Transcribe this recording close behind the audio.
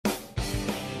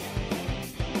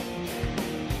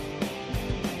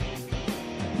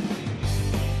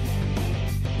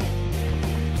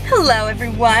Hello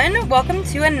everyone, welcome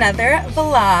to another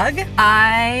vlog.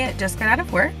 I just got out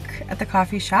of work at the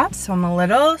coffee shop, so I'm a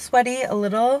little sweaty, a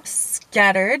little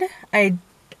scattered.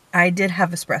 I did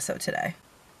have espresso today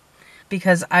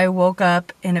because I woke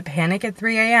up in a panic at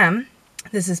 3 a.m.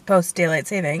 This is post daylight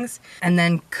savings, and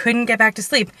then couldn't get back to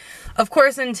sleep. Of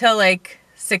course, until like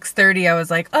 6:30, I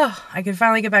was like, oh, I could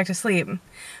finally get back to sleep.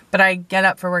 But I get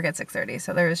up for work at 6:30,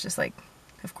 so there was just like,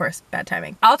 of course, bad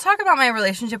timing. I'll talk about my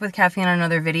relationship with caffeine on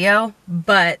another video,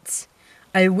 but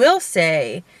I will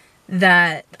say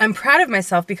that I'm proud of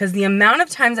myself because the amount of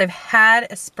times I've had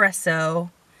espresso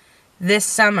this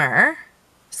summer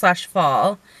 /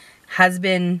 fall has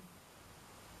been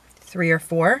 3 or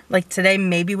 4. Like today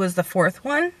maybe was the 4th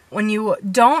one. When you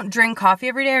don't drink coffee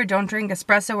every day or don't drink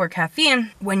espresso or caffeine,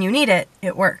 when you need it,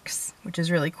 it works, which is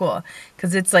really cool.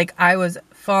 Because it's like I was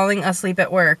falling asleep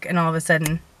at work and all of a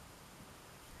sudden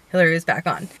Hillary is back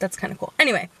on. That's kind of cool.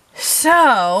 Anyway,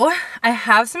 so I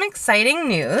have some exciting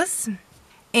news.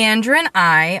 Andrew and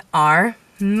I are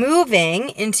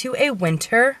moving into a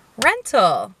winter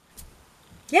rental.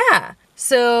 Yeah.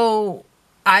 So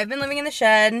I've been living in the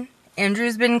shed.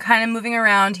 Andrew's been kind of moving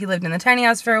around. He lived in the tiny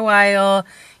house for a while.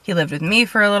 He lived with me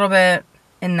for a little bit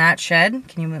in that shed.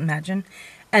 Can you imagine?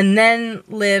 And then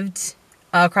lived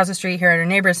across the street here at our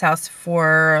neighbor's house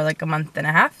for like a month and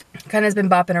a half. Kind of has been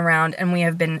bopping around, and we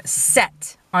have been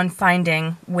set on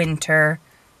finding winter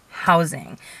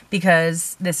housing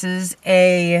because this is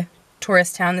a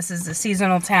tourist town. This is a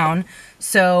seasonal town.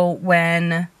 So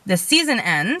when the season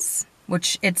ends,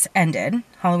 which it's ended,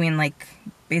 Halloween like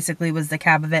basically was the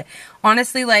cap of it.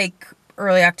 Honestly, like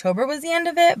early October was the end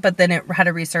of it, but then it had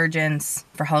a resurgence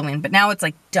for Halloween. But now it's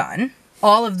like done.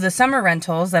 All of the summer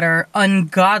rentals that are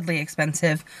ungodly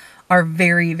expensive are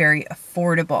very, very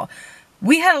affordable.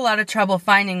 We had a lot of trouble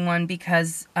finding one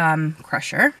because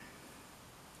Crusher,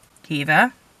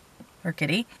 Kiva, or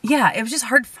Kitty. Yeah, it was just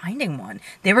hard finding one.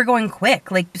 They were going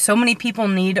quick. Like so many people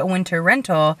need a winter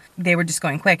rental. They were just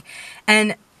going quick.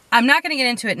 And I'm not going to get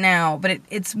into it now, but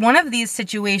it's one of these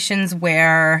situations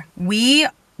where we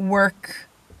work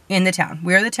in the town.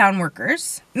 We're the town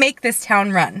workers, make this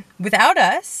town run. Without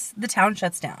us, the town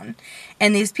shuts down.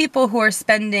 And these people who are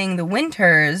spending the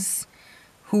winters,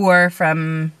 who are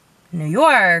from New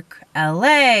York,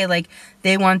 LA, like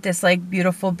they want this like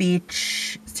beautiful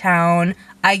beach town.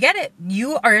 I get it.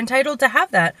 You are entitled to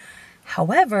have that.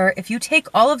 However, if you take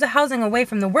all of the housing away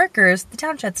from the workers, the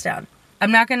town shuts down.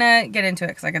 I'm not going to get into it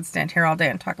because I could stand here all day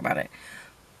and talk about it.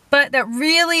 But that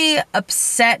really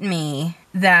upset me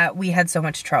that we had so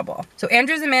much trouble. So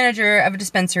Andrew's a manager of a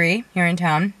dispensary here in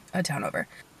town, a town over.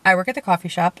 I work at the coffee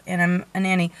shop and I'm a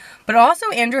nanny. But also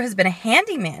Andrew has been a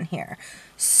handyman here.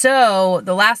 So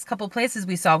the last couple places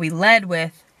we saw, we led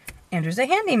with Andrew's a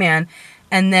handyman.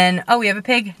 And then, oh, we have a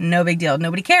pig. No big deal.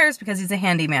 Nobody cares because he's a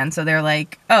handyman. So they're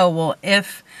like, oh, well,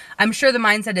 I'm sure the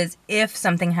mindset is if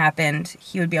something happened,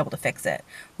 he would be able to fix it,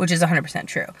 which is 100%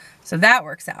 true. So that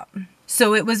works out.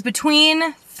 So it was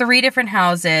between 3 different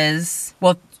houses.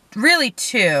 Well, really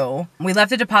 2. We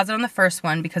left a deposit on the first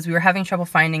one because we were having trouble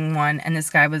finding one. And this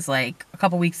guy was like, a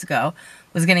couple weeks ago,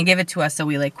 was going to give it to us. So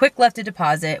we like quick left a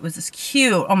deposit. It was this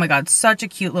cute, oh my God, such a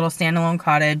cute little standalone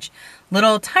cottage.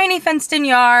 Little tiny fenced in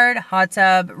yard, hot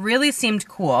tub, really seemed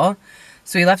cool.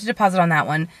 So we left a deposit on that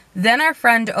one. Then our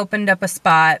friend opened up a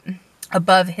spot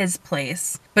above his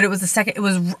place, but it was it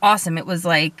was awesome. It was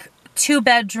like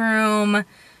 2-bedroom,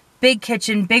 big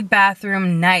kitchen, big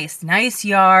bathroom, nice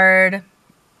yard.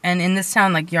 And in this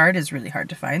town, like yard is really hard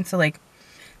to find. So like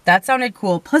that sounded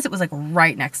cool. Plus it was like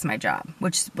right next to my job,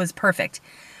 which was perfect.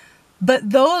 But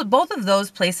both of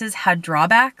those places had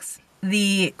drawbacks.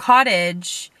 The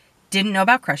cottage didn't know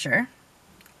about Crusher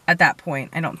at that point.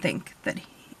 I don't think that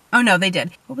oh no, they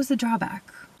did. What was the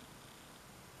drawback?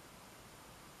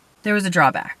 There was a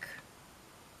drawback.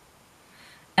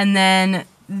 And then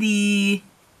the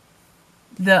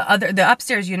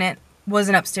upstairs unit was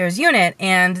an upstairs unit,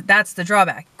 and that's the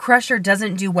drawback. Crusher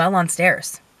doesn't do well on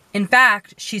stairs. In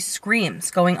fact, she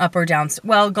screams going up or down.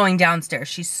 Well, going downstairs,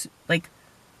 she's like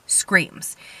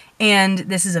screams. And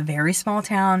this is a very small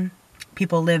town.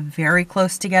 People live very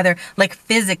close together, like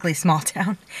physically small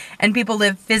town. And people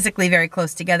live physically very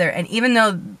close together. And even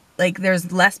though like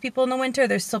there's less people in the winter,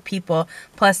 there's still people.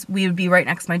 Plus we would be right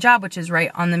next to my job, which is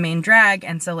right on the main drag.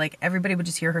 And so like everybody would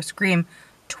just hear her scream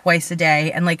twice a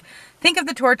day. And like, think of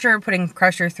the torture we're putting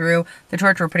Crusher through, the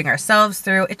torture we're putting ourselves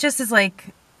through. It just is like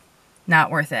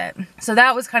not worth it. So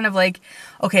that was kind of like,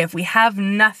 okay, if we have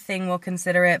nothing, we'll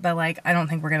consider it. But like, I don't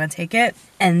think we're going to take it.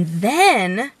 And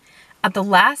then at the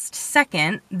last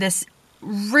second, this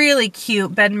really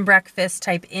cute bed and breakfast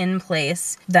type inn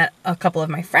place that a couple of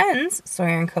my friends,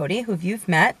 Sawyer and Cody, who you've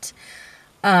met,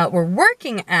 were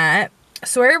working at.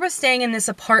 Sawyer was staying in this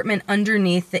apartment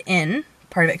underneath the inn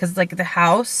part of it, because it's like the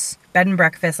house, bed and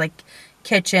breakfast, like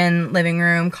kitchen, living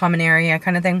room, common area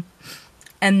kind of thing,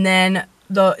 and then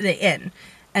the inn.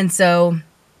 And so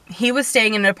he was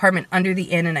staying in an apartment under the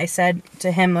inn, and I said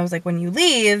to him, I was like, when you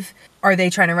leave, are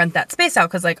they trying to rent that space out?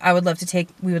 Because like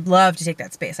we would love to take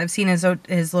that space. I've seen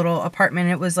his little apartment.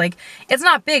 It was like, it's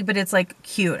not big, but it's like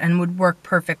cute and would work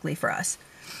perfectly for us.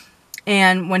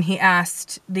 And when he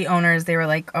asked the owners, they were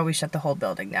like, oh, we shut the whole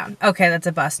building down. Okay, that's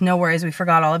a bust. No worries. We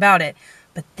forgot all about it.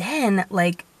 But then,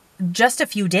 like, just a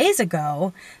few days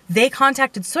ago, they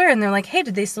contacted Sawyer and they're like, hey,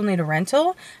 did they still need a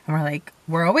rental? And we're like,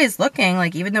 we're always looking.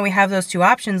 Like, even though we have those two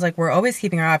options, like, we're always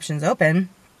keeping our options open.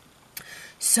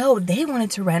 So they wanted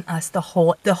to rent us the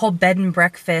whole bed and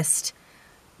breakfast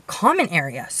common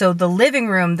area. So the living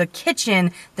room, the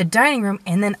kitchen, the dining room,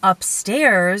 and then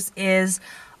upstairs is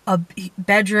a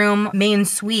bedroom, main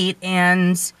suite,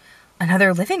 and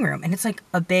another living room. And it's like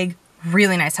a big,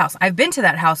 really nice house. I've been to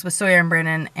that house with Sawyer and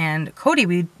Brandon and Cody.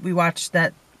 We watched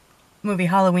that movie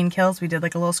Halloween Kills. We did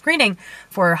like a little screening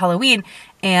for Halloween,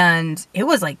 and it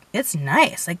was like, it's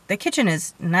nice. Like the kitchen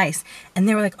is nice. And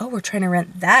they were like, oh, we're trying to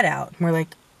rent that out. And we're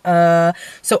like,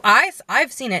 so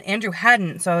I've seen it. Andrew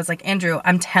hadn't. So I was like, Andrew,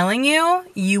 I'm telling you,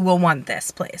 you will want this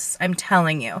place. I'm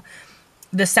telling you.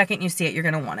 The second you see it, you're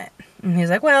going to want it. And he's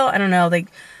like, well, I don't know. Like,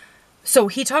 so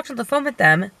he talked on the phone with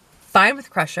them, fine with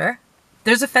Crusher.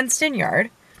 There's a fenced in yard.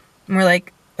 And we're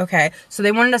like, okay. So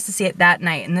they wanted us to see it that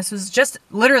night. And this was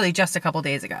literally just a couple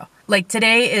days ago. Like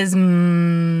today is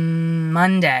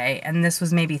Monday. And this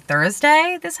was maybe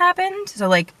Thursday this happened. So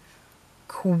like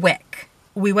quick.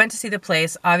 We went to see the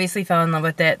place, obviously fell in love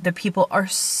with it. The people are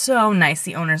so nice,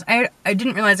 the owners. I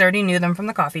didn't realize I already knew them from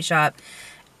the coffee shop.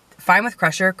 Fine with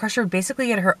Crusher. Crusher would basically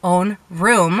get her own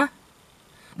room.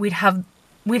 We'd have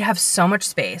so much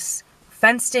space.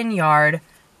 Fenced in yard,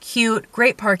 cute,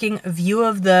 great parking, a view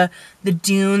of the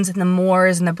dunes and the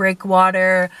moors and the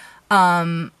breakwater,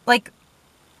 like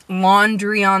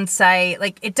laundry on site.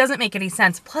 Like it doesn't make any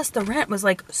sense. Plus the rent was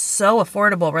like so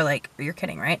affordable. We're like, you're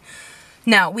kidding, right?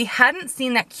 Now, we hadn't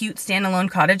seen that cute standalone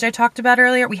cottage I talked about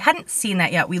earlier. We hadn't seen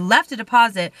that yet. We left a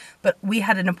deposit, but we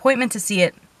had an appointment to see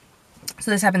it. So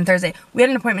this happened Thursday. We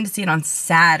had an appointment to see it on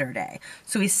Saturday.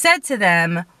 So we said to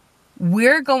them,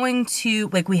 we're going to,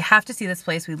 like, we have to see this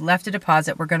place. We left a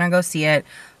deposit. We're going to go see it,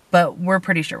 but we're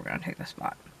pretty sure we're going to take the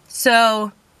spot.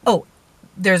 So, oh,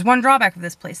 there's one drawback of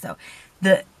this place, though.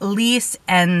 The lease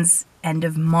ends end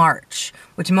of March,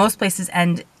 which most places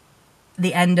end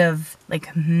the end of,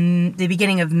 like, the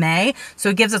beginning of May. So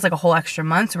it gives us, like, a whole extra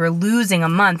month. So we're losing a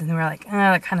month, and we're like, oh,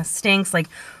 that kind of stinks. Like,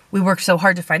 we worked so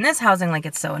hard to find this housing, like,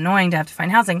 it's so annoying to have to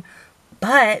find housing.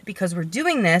 But because we're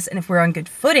doing this, and if we're on good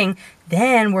footing,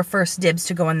 then we're first dibs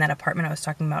to go in that apartment I was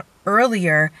talking about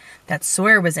earlier that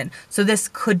Sawyer was in. So this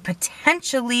could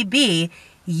potentially be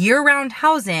year-round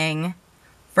housing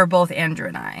for both Andrew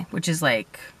and I, which is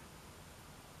like,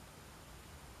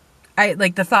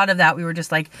 like the thought of that, we were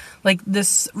just like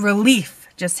this relief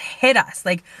just hit us.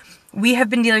 Like, we have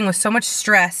been dealing with so much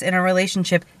stress in a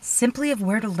relationship simply of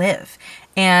where to live.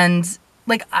 And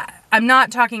like, I'm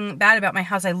not talking bad about my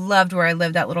house. I loved where I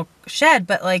lived, that little shed.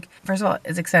 But like, first of all,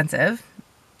 it's expensive.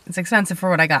 It's expensive for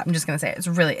what I got. I'm just going to say it.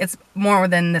 It's more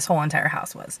than this whole entire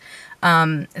house was.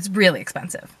 It's really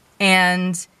expensive.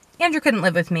 And Andrew couldn't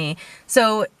live with me.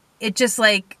 So it just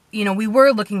like, you know, we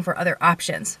were looking for other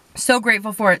options. So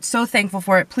grateful for it. So thankful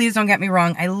for it. Please don't get me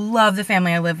wrong. I love the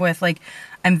family I live with. Like,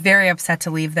 I'm very upset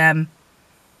to leave them.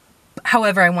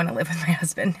 However, I want to live with my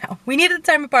husband now. We needed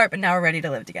time apart, but now we're ready to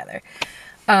live together.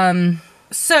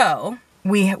 So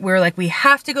we're like, we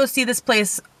have to go see this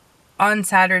place on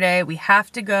Saturday. We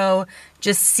have to go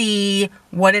just see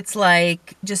what it's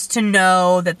like, just to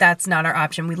know that that's not our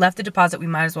option. We left the deposit. We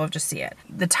might as well just see it.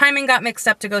 The timing got mixed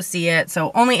up to go see it.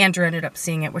 So only Andrew ended up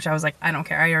seeing it, which I was like, I don't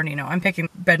care. I already know. I'm picking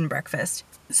bed and breakfast.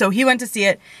 So he went to see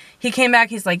it. He came back.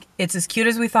 He's like, it's as cute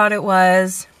as we thought it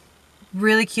was.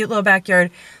 Really cute little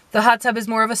backyard. The hot tub is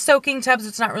more of a soaking tub, so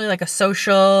it's not really like a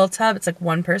social tub. It's like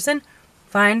one person.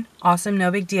 Fine. Awesome.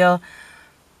 No big deal.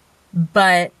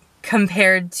 But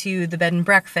compared to the bed and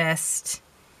breakfast,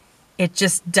 it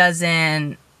just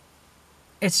doesn't,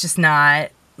 it's just not,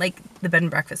 like, the bed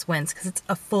and breakfast wins because it's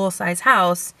a full-size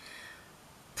house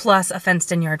plus a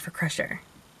fenced-in yard for Crusher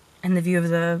and the view of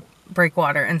the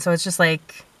breakwater. And so it's just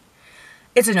like,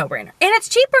 it's a no-brainer. And it's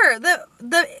cheaper.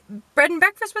 The bread and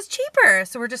breakfast was cheaper.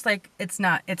 So we're just like,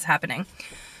 it's happening.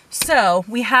 So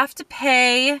we have to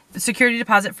pay the security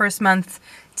deposit first month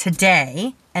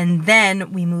today, and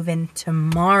then we move in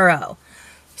tomorrow.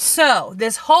 So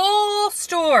this whole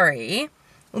story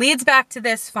leads back to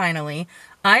this finally.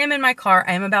 I am in my car.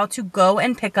 I am about to go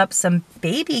and pick up some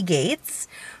baby gates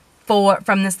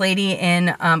from this lady in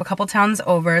a couple towns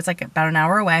over. It's like about an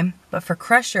hour away. But for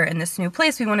Crusher in this new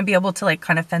place, we want to be able to like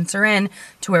kind of fence her in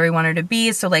to where we want her to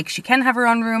be. So like she can have her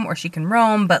own room or she can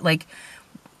roam, but like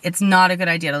it's not a good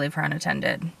idea to leave her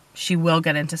unattended. She will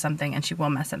get into something and she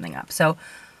will mess something up. So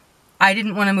I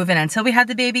didn't want to move in until we had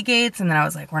the baby gates. And then I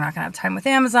was like, we're not going to have time with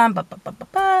Amazon.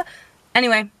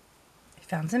 Anyway, I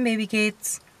found some baby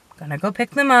gates. Gonna go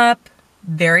pick them up.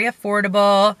 Very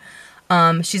affordable.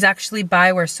 She's actually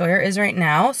by where Sawyer is right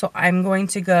now. So I'm going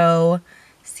to go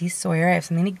see Sawyer. I have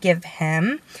something to give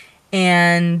him.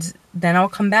 And then I'll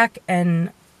come back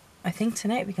and I think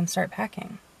tonight we can start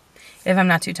packing. If I'm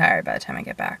not too tired by the time I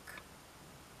get back.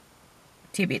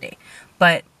 TBD.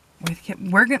 But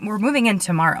we're moving in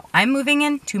tomorrow. I'm moving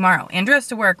in tomorrow. Andrew has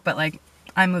to work, but like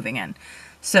I'm moving in.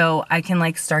 So I can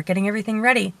like start getting everything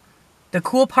ready. The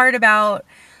cool part about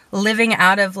living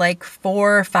out of like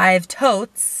 4 or 5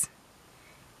 totes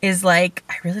is like,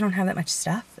 I really don't have that much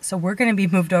stuff. So we're going to be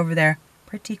moved over there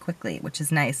pretty quickly, which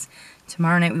is nice.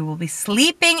 Tomorrow night we will be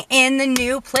sleeping in the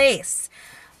new place.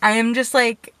 I am just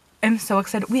like, I'm so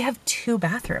excited. We have 2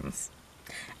 bathrooms.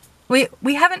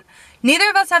 We haven't, neither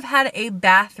of us have had a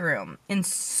bathroom in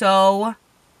so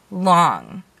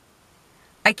long.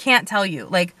 I can't tell you.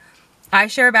 Like, I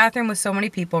share a bathroom with so many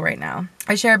people right now.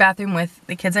 I share a bathroom with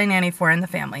the kids I nanny for and the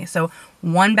family. So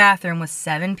one bathroom with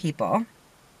 7 people.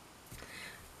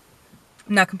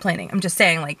 I'm not complaining. I'm just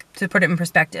saying, like, to put it in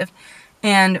perspective.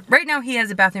 And right now he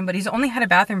has a bathroom, but he's only had a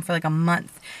bathroom for like a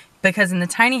month. Because in the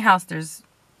tiny house, there's,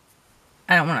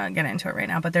 I don't want to get into it right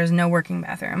now, but there's no working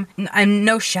bathroom and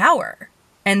no shower.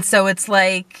 And so it's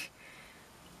like,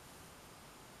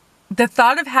 the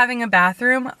thought of having a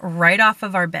bathroom right off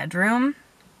of our bedroom,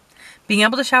 being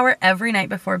able to shower every night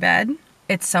before bed,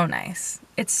 it's so nice.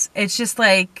 It's just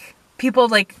like, people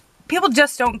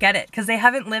just don't get it because they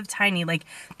haven't lived tiny. Like,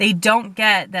 they don't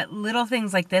get that little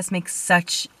things like this make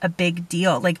such a big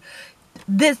deal. Like,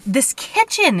 this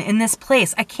kitchen in this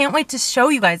place, I can't wait to show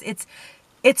you guys. It's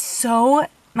the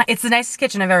nicest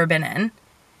kitchen I've ever been in.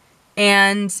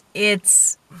 And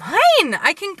it's mine.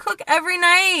 I can cook every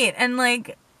night. And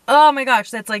like, oh my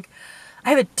gosh, that's like, I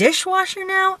have a dishwasher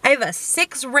now. I have a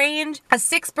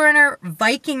 6-burner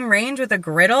Viking range with a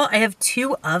griddle. I have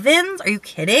 2 ovens. Are you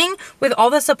kidding? With all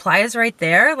the supplies right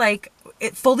there, like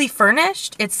it fully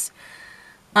furnished. It's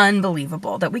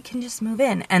unbelievable that we can just move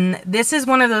in. And this is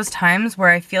one of those times where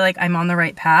I feel like I'm on the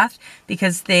right path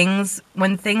because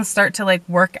when things start to like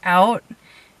work out,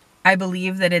 I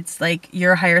believe that it's like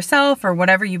your higher self or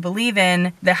whatever you believe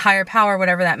in, the higher power,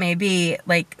 whatever that may be,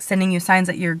 like sending you signs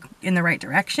that you're in the right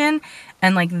direction.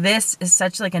 And like, this is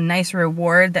such like a nice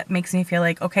reward that makes me feel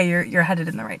like, okay, you're headed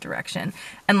in the right direction.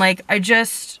 And like,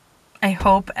 I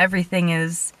hope everything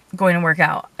is going to work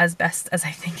out as best as I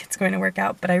think it's going to work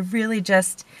out. But I really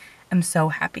just am so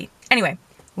happy. Anyway,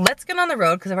 let's get on the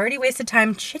road because I've already wasted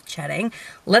time chit-chatting.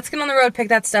 Let's get on the road, pick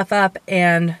that stuff up,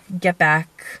 and get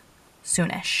back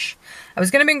soonish. I was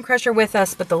gonna bring Crusher with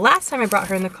us, but the last time I brought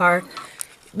her in the car,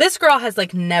 this girl has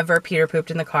like never peed or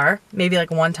pooped in the car. Maybe like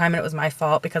one time and it was my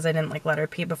fault because I didn't like let her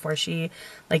pee before she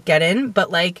like get in, but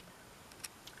like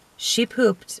she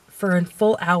pooped for a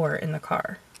full hour in the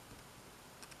car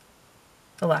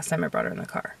the last time I brought her in the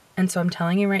car. And so I'm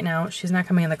telling you right now, she's not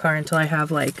coming in the car until I have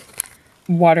like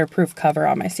waterproof cover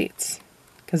on my seats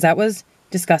because that was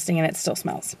disgusting and it still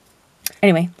smells.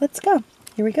 Anyway, let's go.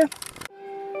 Here we go.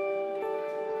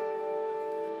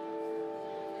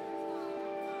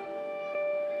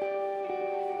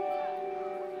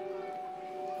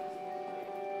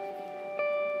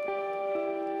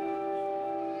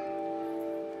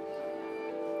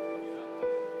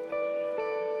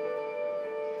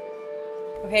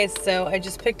 Okay, so I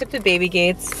just picked up the baby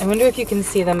gates. I wonder if you can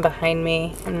see them behind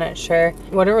me. I'm not sure.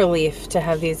 What a relief to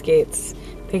have these gates.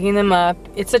 Picking them up.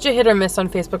 It's such a hit or miss on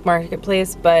Facebook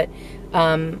Marketplace, but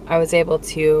I was able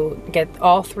to get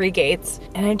all 3 gates.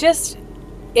 And I just,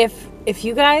 if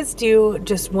you guys do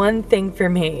just one thing for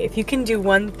me, if you can do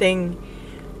one thing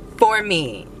for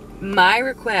me, my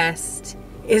request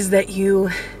is that you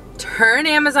turn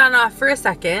Amazon off for a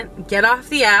second, get off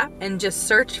the app, and just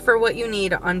search for what you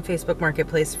need on Facebook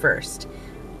Marketplace first.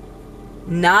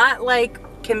 Not like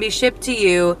can be shipped to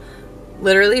you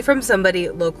literally from somebody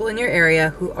local in your area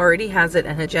who already has it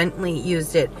and has gently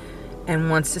used it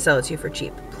and wants to sell it to you for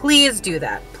cheap. Please do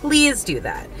that. Please do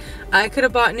that. I could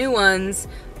have bought new ones,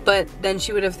 but then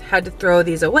she would have had to throw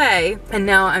these away. And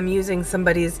now I'm using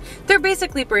somebody's, they're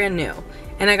basically brand new.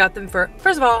 and I got them for,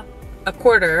 first of all, a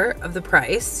quarter of the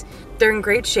price. They're in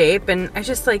great shape, and I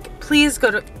just like, please go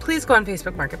on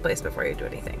Facebook Marketplace before you do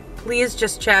anything. Please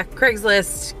just check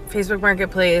Craigslist, Facebook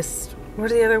Marketplace,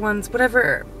 what are the other ones?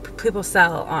 Whatever people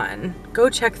sell on. Go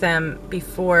check them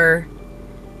before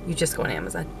you just go on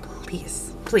Amazon.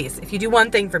 Please, please. If you do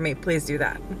one thing for me, please do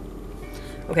that.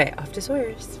 Okay, off to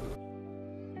Sawyer's.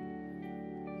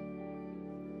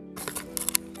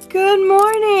 Good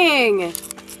morning.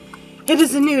 It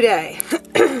is a new day.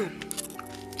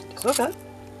 Just woke up.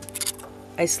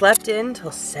 I slept in till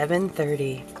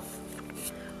 7:30.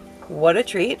 What a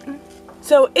treat.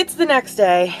 So it's the next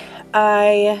day.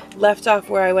 I left off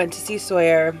where I went to see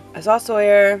Sawyer. I saw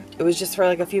Sawyer. It was just for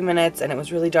like a few minutes and it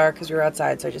was really dark because we were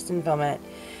outside, so I just didn't film it.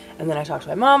 And then I talked to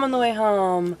my mom on the way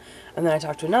home. And then I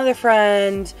talked to another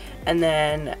friend. And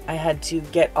then I had to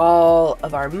get all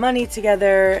of our money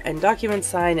together and documents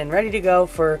signed and ready to go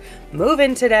for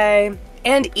move-in today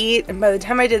and eat. And by the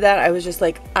time I did that, I was just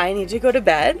like, I need to go to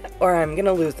bed or I'm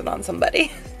gonna lose it on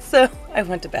somebody. So I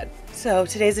went to bed. So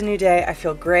today's a new day. I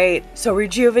feel great. So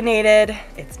rejuvenated.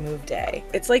 It's move day.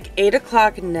 It's like 8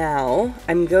 o'clock now.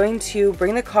 I'm going to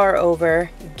bring the car over,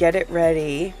 get it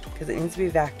ready because it needs to be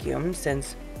vacuumed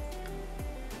since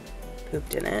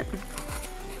pooped in it.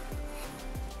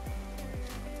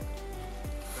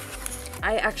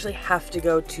 I actually have to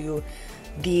go to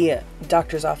the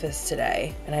doctor's office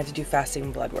today and I have to do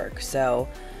fasting blood work. So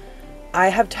I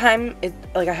have time,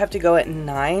 I have to go at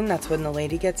 9. That's when the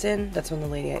lady gets in. That's when the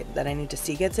lady that I need to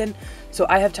see gets in. So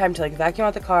I have time to like vacuum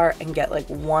out the car and get like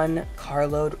 1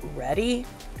 carload ready,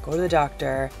 go to the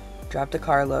doctor, drop the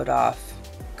carload off,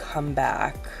 come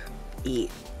back,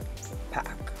 eat,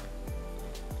 pack.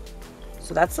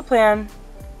 So that's the plan.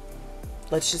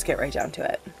 Let's just get right down to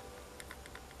it.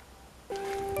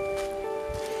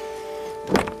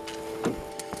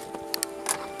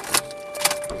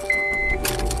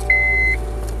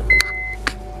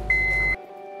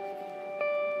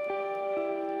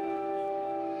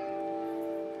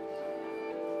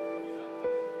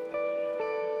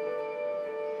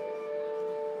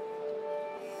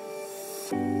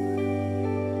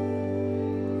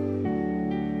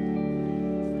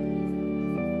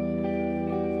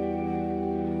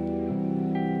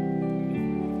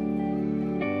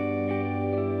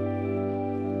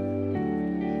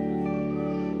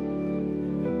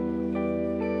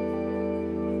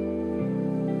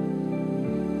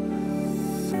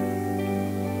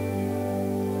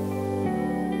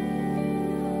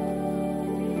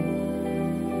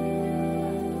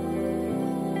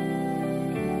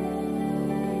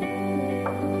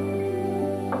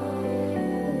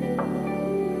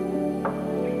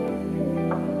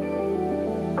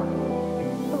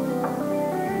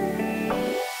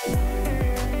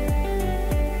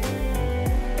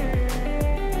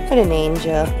 What an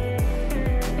angel.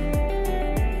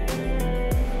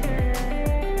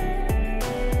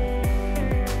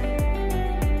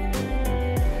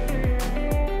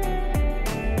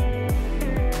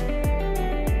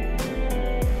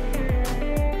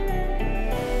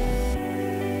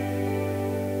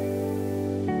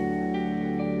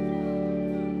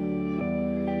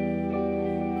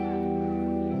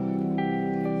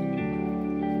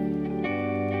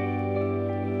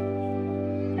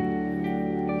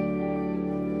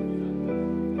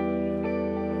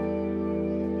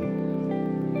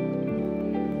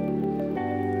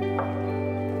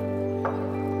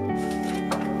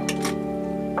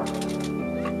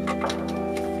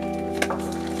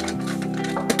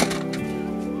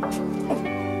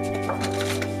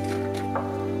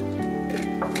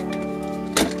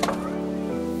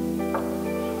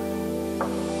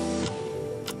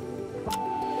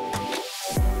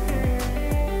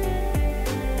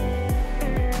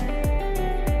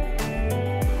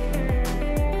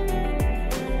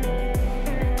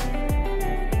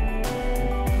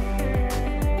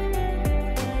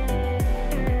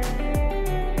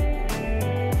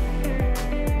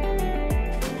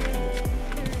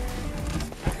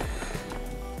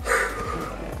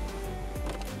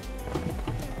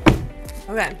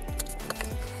 Okay,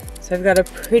 so I've got a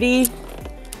pretty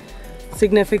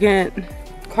significant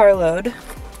carload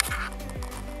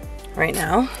right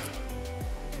now.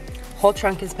 Whole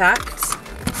trunk is packed.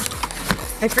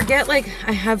 I forget, like,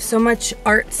 I have so much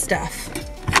art stuff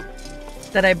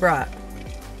that I brought.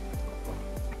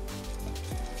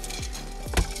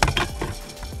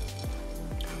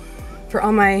 For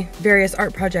all my various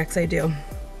art projects I do.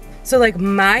 So like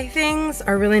my things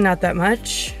are really not that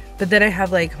much. But then I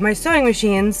have like my sewing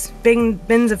machines,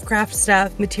 bins of craft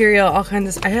stuff, material, all kinds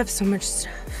of stuff. I have so much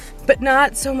stuff. But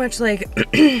not so much like,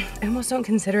 I almost don't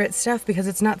consider it stuff because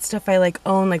it's not stuff I like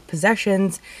own, like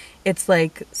possessions. It's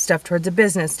like stuff towards a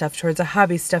business, stuff towards a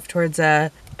hobby, stuff towards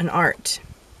an art.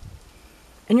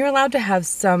 And you're allowed to have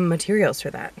some materials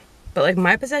for that. But like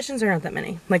my possessions are not that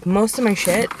many. Like most of my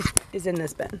shit is in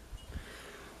this bin.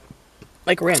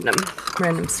 Like random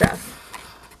stuff.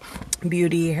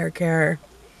 Beauty, hair care,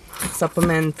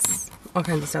 supplements, all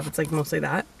kinds of stuff. It's like mostly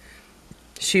that.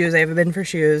 Shoes, I have a bin for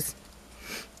shoes.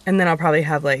 And then I'll probably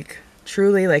have like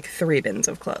truly like 3 bins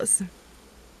of clothes.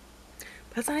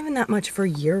 That's not even that much for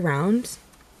year round.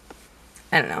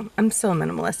 I don't know. I'm still a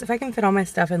minimalist. If I can fit all my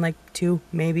stuff in like 2,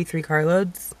 maybe 3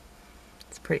 carloads,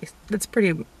 that's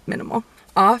pretty minimal.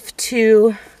 Off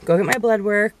to go get my blood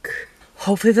work.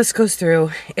 Hopefully this goes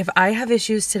through. If I have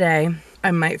issues today,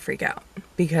 I might freak out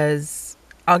because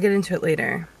I'll get into it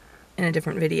later in a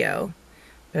different video.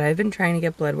 But I've been trying to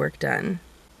get blood work done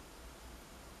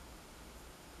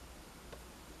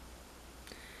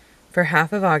for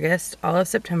half of August, all of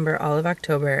September, all of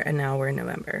October, and now we're in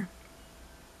November.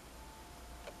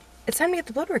 It's time to get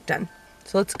the blood work done.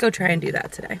 So let's go try and do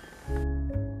that today.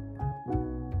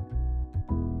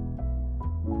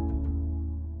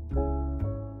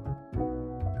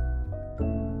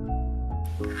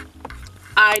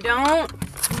 I don't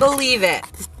believe it.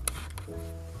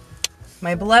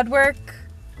 My blood work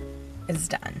is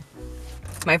done.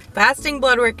 My fasting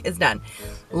blood work is done.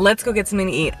 Let's go get something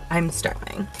to eat. I'm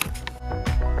starving.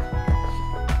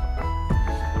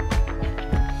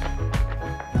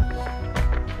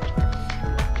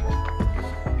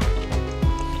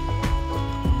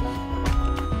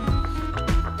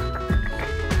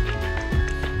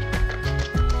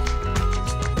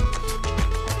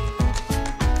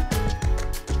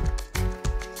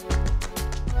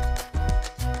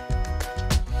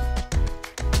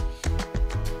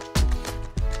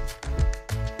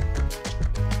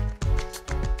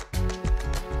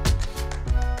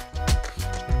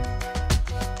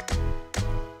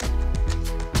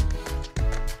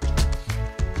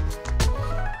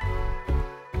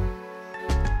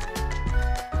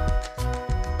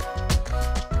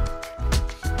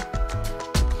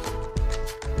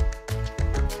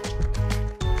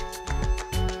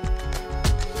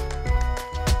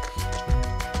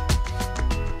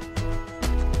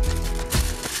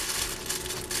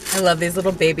 I love these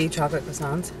little baby chocolate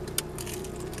croissants.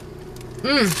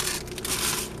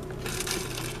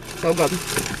 So good.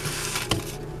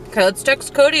 Okay, let's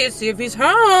text Cody to see if he's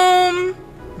home.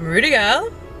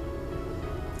 Rudiga,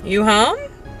 you home?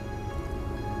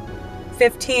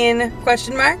 15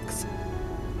 question marks.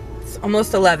 It's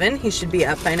almost 11. He should be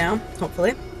up by now,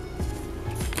 hopefully.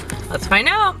 Let's find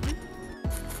out.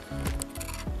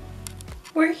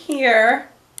 We're here.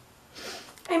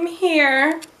 I'm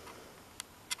here.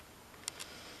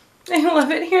 I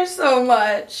love it here so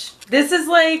much. This is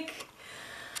like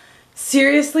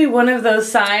seriously one of those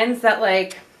signs that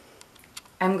like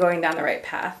I'm going down the right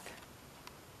path.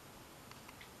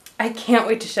 I can't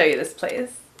wait to show you this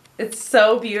place. It's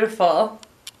so beautiful.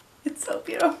 It's so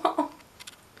beautiful.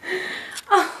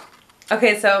 Oh.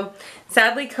 Okay, so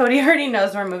sadly Cody already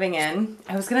knows we're moving in.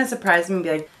 I was gonna surprise him and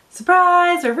be like,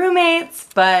 surprise, we're roommates,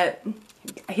 but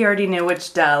he already knew,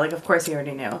 which duh, like of course he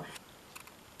already knew.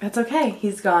 That's okay,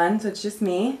 he's gone, so it's just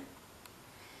me.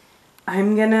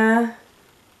 I'm gonna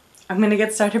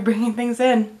get started bringing things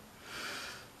in.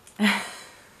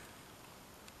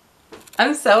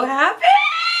 I'm so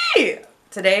happy!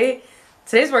 Today's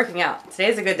working out.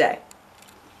 Today's a good day.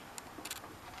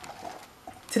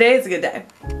 Today is a good day.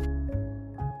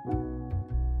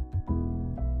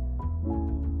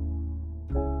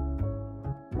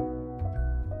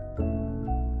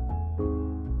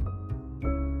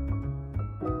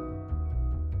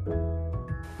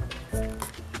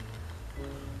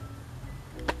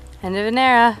 End of an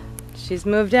era. She's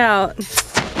moved out.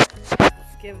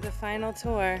 Let's give the final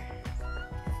tour.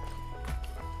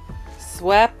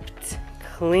 Swept,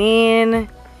 clean,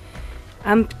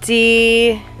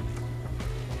 empty.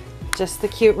 Just the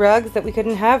cute rugs that we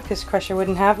couldn't have because Crusher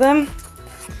wouldn't have them.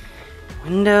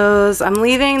 Windows. I'm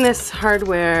leaving this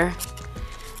hardware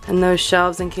and those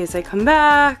shelves in case I come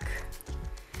back.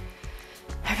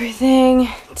 Everything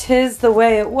 'tis the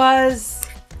way it was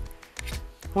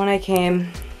when I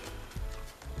came.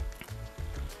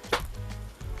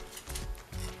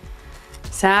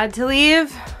 Sad to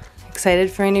leave,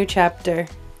 excited for a new chapter.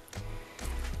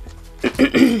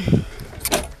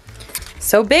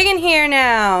 So big in here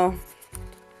now.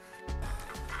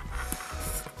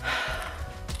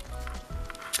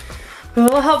 With a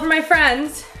little help from my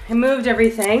friends, I moved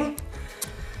everything.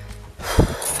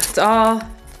 It's all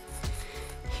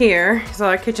here. There's a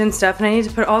lot of kitchen stuff and I need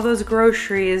to put all those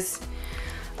groceries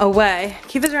away.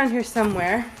 Kiva's around here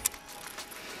somewhere.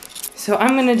 So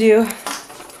I'm gonna do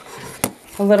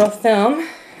a little film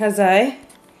as I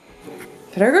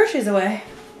put our groceries away.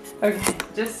 Okay,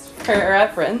 just for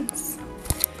reference.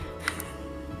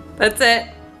 That's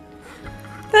it.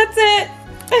 That's it.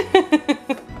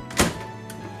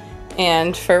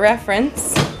 And for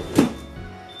reference,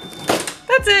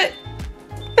 that's it.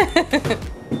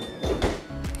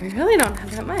 We really don't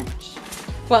have that much.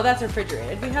 Well, that's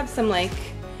refrigerated. We have some like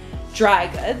dry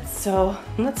goods, so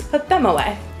let's put them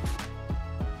away.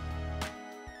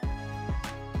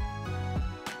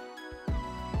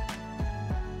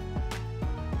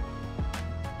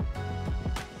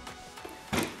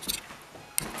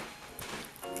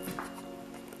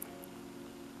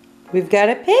 We've got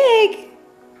a pig,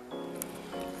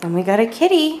 and we got a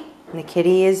kitty, and the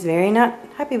kitty is very not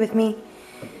happy with me.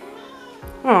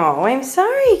 Oh, I'm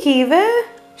sorry, Kiva.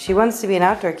 She wants to be an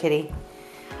outdoor kitty,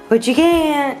 but you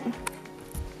can't.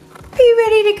 Are you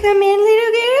ready to come in,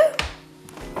 little girl?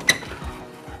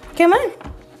 Come on.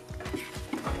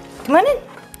 Come on in.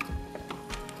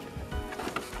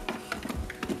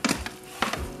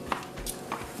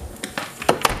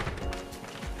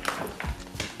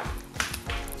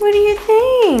 What do you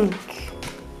think?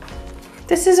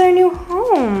 This is our new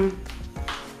home.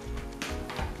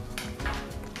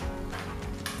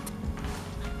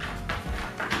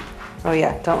 Oh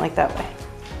yeah, don't like that way.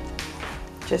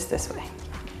 Just this way.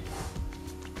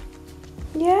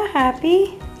 Yeah,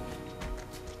 happy?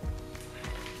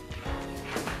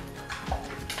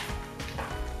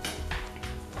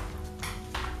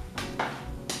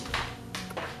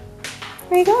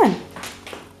 Where are you going?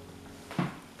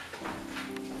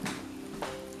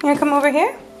 You wanna come over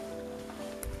here?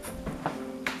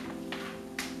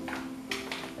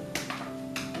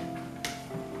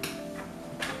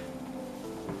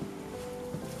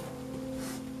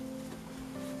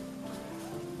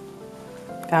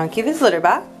 Found Kiva's litter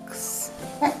box.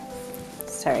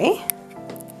 Sorry.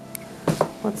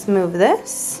 Let's move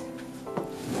this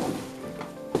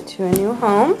to a new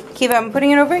home. Kiva, I'm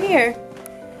putting it over here.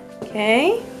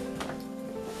 Okay?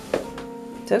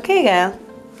 It's okay, gal.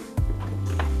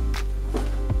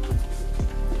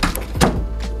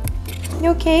 You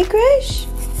okay, Krish?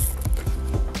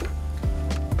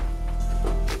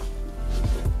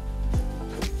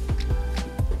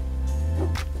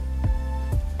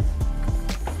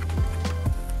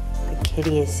 The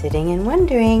kitty is sitting and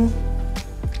wondering.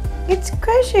 It's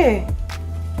Crusher,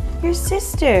 your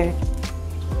sister.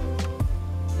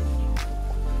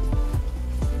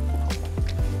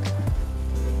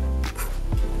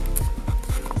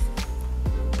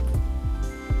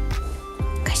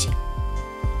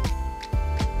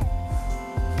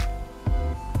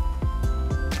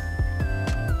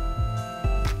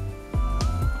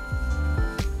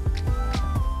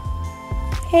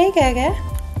 Hey, Gaga.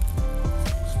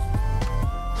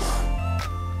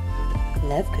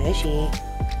 Love Crushy.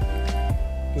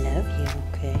 Love you,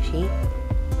 Crushy.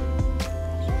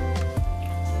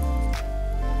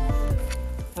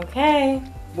 Okay,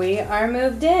 we are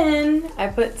moved in. I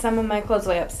put some of my clothes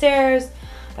away upstairs.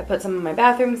 I put some of my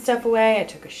bathroom stuff away. I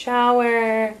took a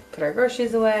shower, put our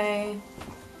groceries away.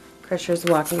 Crusher's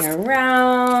walking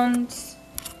around.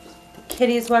 The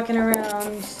kitty's walking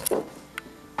around.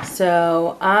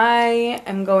 So I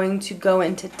am going to go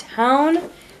into town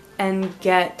and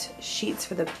get sheets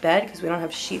for the bed because we don't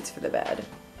have sheets for the bed,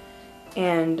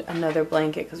 and another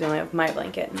blanket because we only have my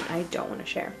blanket and I don't want to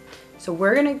share. So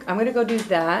I'm gonna go do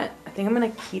that. I think I'm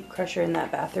gonna keep Crusher in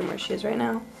that bathroom where she is right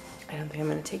now. I don't think I'm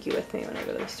gonna take you with me when I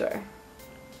go to the store.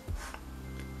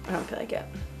 I don't feel like it.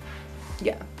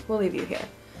 Yeah, we'll leave you here.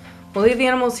 We'll leave the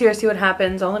animals here, see what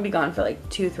happens. I'll only be gone for like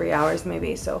 2-3 hours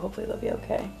maybe, so hopefully they'll be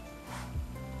okay.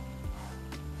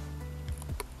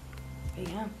 But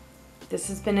yeah, this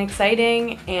has been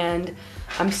exciting and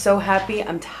I'm so happy.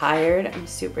 I'm tired. I'm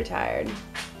super tired.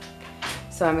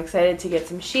 So I'm excited to get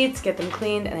some sheets, get them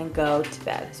cleaned, and then go to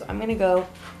bed. So I'm gonna go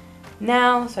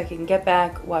now so I can get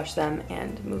back, wash them,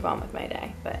 and move on with my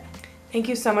day. But thank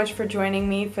you so much for joining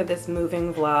me for this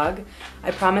moving vlog.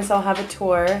 I promise I'll have a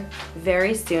tour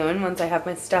very soon once I have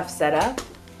my stuff set up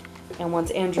and once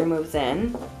Andrew moves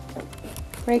in.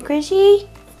 Right, Krishy?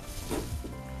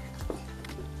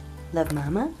 Love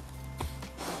Mama?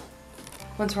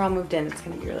 Once we're all moved in, it's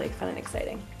gonna be really fun and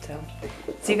exciting. So,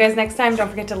 see you guys next time. Don't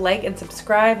forget to like and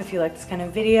subscribe if you like this kind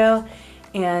of video,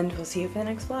 and we'll see you for the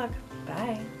next vlog.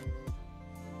 Bye.